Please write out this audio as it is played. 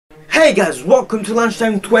Hey guys, welcome to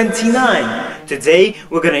Lunchtime 29. Today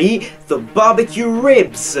we're gonna eat the barbecue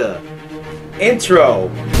ribs. Intro.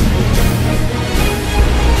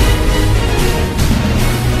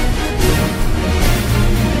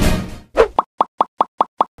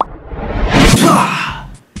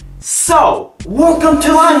 So, welcome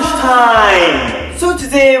to lunchtime! So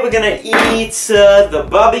today we're gonna eat the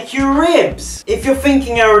barbecue ribs. If you're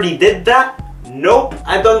thinking I already did that, nope,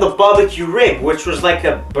 I done the barbecue rib, which was like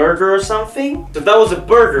a burger or something. So that was a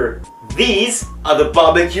burger. These are the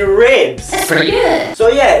barbecue ribs. That's pretty good. So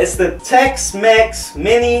yeah, it's the Tex-Mex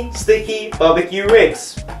mini sticky barbecue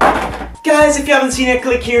ribs. Guys, if you haven't seen it,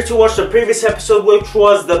 click here to watch the previous episode, which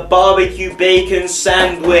was the barbecue bacon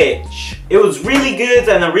sandwich. It was really good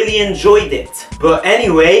and I really enjoyed it. But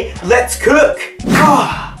anyway, let's cook.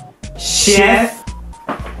 Chef.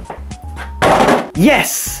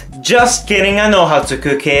 Yes, just kidding, I know how to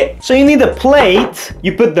cook it. So you need a plate,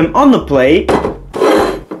 you put them on the plate,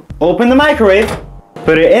 open the microwave,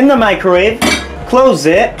 put it in the microwave, close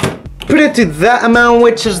it, put it to that amount,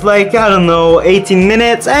 which is like, I don't know, 18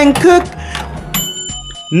 minutes, and cook.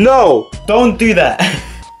 No, don't do that.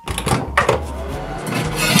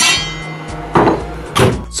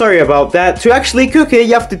 Sorry about that. To actually cook it,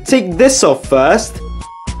 you have to take this off first.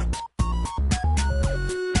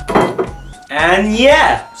 And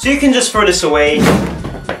yeah, so you can just throw this away.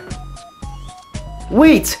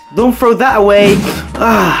 Wait, don't throw that away.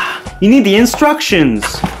 You need the instructions.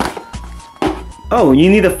 Oh, you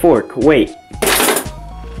need a fork, wait.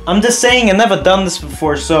 I'm just saying, I've never done this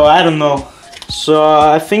before, so I don't know. So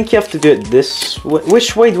I think you have to do it this way.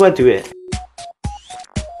 Which way do I do it?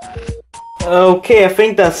 Okay, I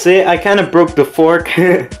think that's it. I kind of broke the fork.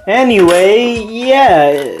 Anyway,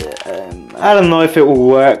 yeah. I don't know if it will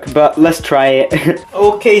work, but let's try it.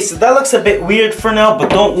 Okay, so that looks a bit weird for now, but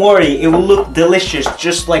don't worry. It will look delicious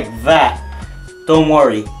just like that. Don't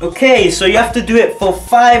worry. Okay, so you have to do it for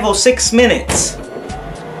 5 or 6 minutes.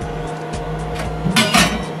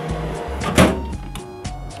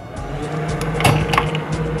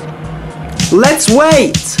 Let's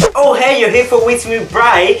wait! Oh hey, you're here for Waiting with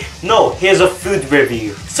Bryan? No, here's a food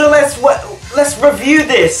review. So let's review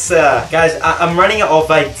this. Guys, I'm running out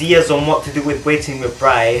of ideas on what to do with Waiting with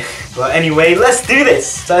Bryan. But anyway, let's do this.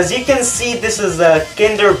 So as you can see, this is a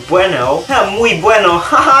Kinder Bueno. Muy bueno.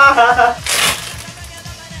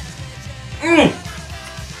 10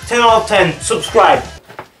 out of 10. Subscribe.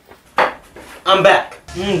 I'm back.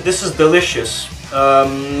 This is delicious.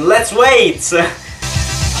 Let's wait.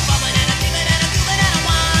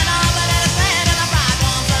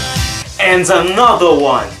 And another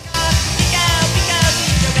one.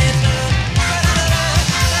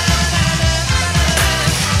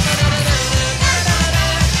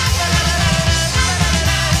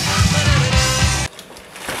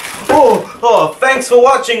 Oh, thanks for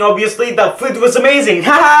watching. Obviously, that food was amazing.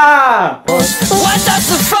 Haha! What does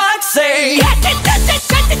the frog say? What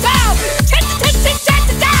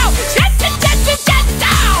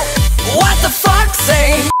the frog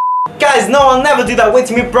say? Guys, no, I'll never do that. Wait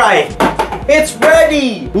till me, Bryan. It's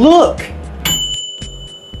ready! Look!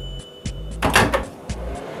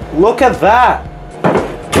 Look at that!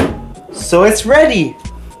 So it's ready!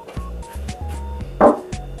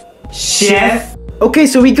 Chef! Okay,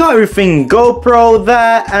 so we got everything. GoPro,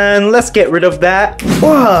 that, and let's get rid of that.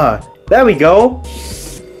 There we go.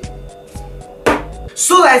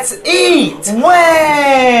 So let's eat!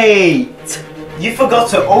 Wait! You forgot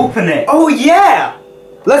to open it. Oh yeah!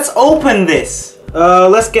 Let's open this.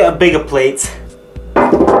 Let's get a bigger plate.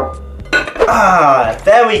 There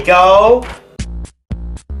we go.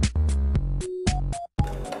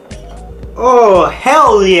 Oh,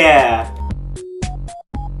 hell yeah.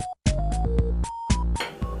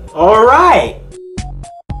 Alright.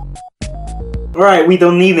 Alright, we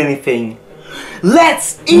don't need anything.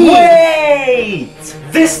 Let's eat! Wait!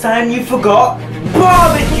 This time you forgot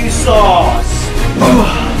barbecue sauce!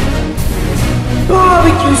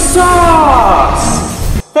 Barbecue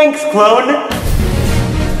sauce! Thanks, clone!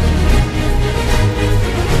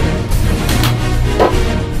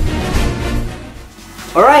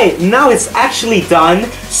 Alright, now it's actually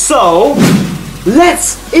done, so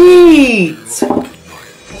let's eat!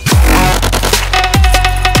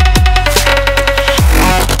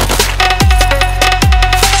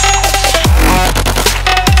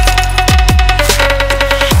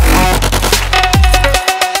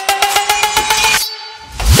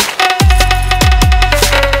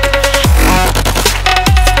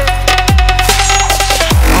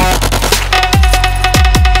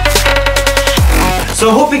 So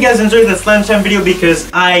I hope hope you guys enjoyed this lunchtime video because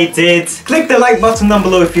I did. Click the like button down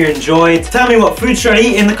below if you enjoyed. Tell me what food should I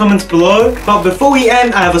eat in the comments below. But before we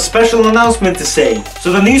end, I have a special announcement to say.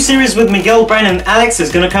 So the new series with Miguel, Bryan and Alex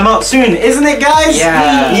is gonna come out soon, isn't it guys?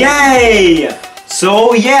 Yeah. Yay!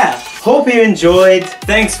 So yeah, hope you enjoyed.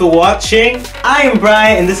 Thanks for watching. I am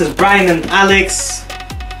Bryan and this is Bryan and Alex.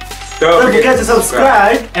 Don't forget to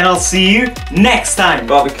subscribe. And I'll see you next time.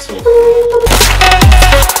 BBQ.